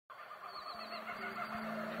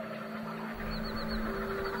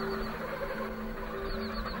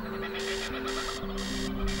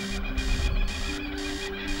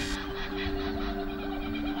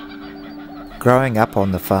Growing up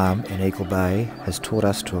on the farm in Eagle Bay has taught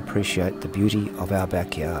us to appreciate the beauty of our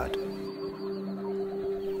backyard.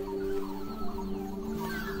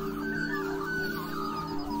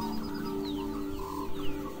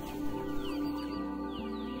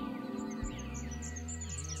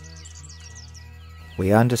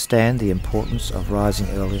 We understand the importance of rising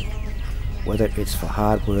early, whether it's for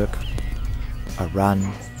hard work, a run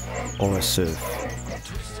or a surf.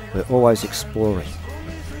 We're always exploring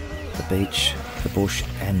the beach, the bush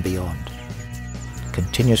and beyond,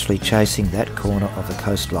 continuously chasing that corner of the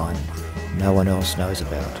coastline no one else knows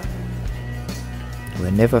about.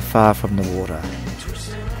 We're never far from the water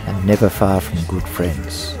and never far from good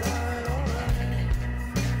friends.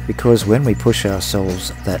 Because when we push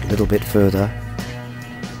ourselves that little bit further,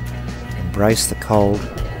 embrace the cold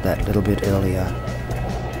that little bit earlier,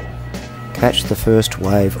 catch the first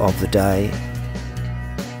wave of the day,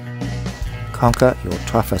 conquer your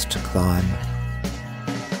toughest climb,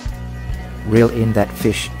 reel in that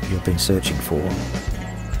fish you've been searching for,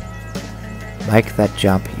 make that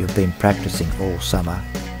jump you've been practicing all summer,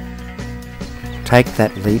 take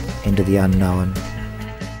that leap into the unknown,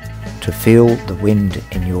 to feel the wind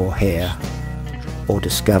in your hair or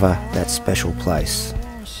discover that special place.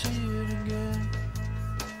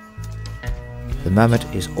 The moment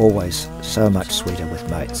is always so much sweeter with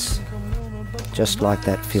mates, just like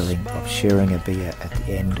that feeling of sharing a beer at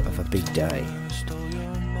the end of a big day.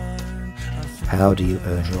 How do you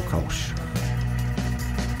earn your Kolsch?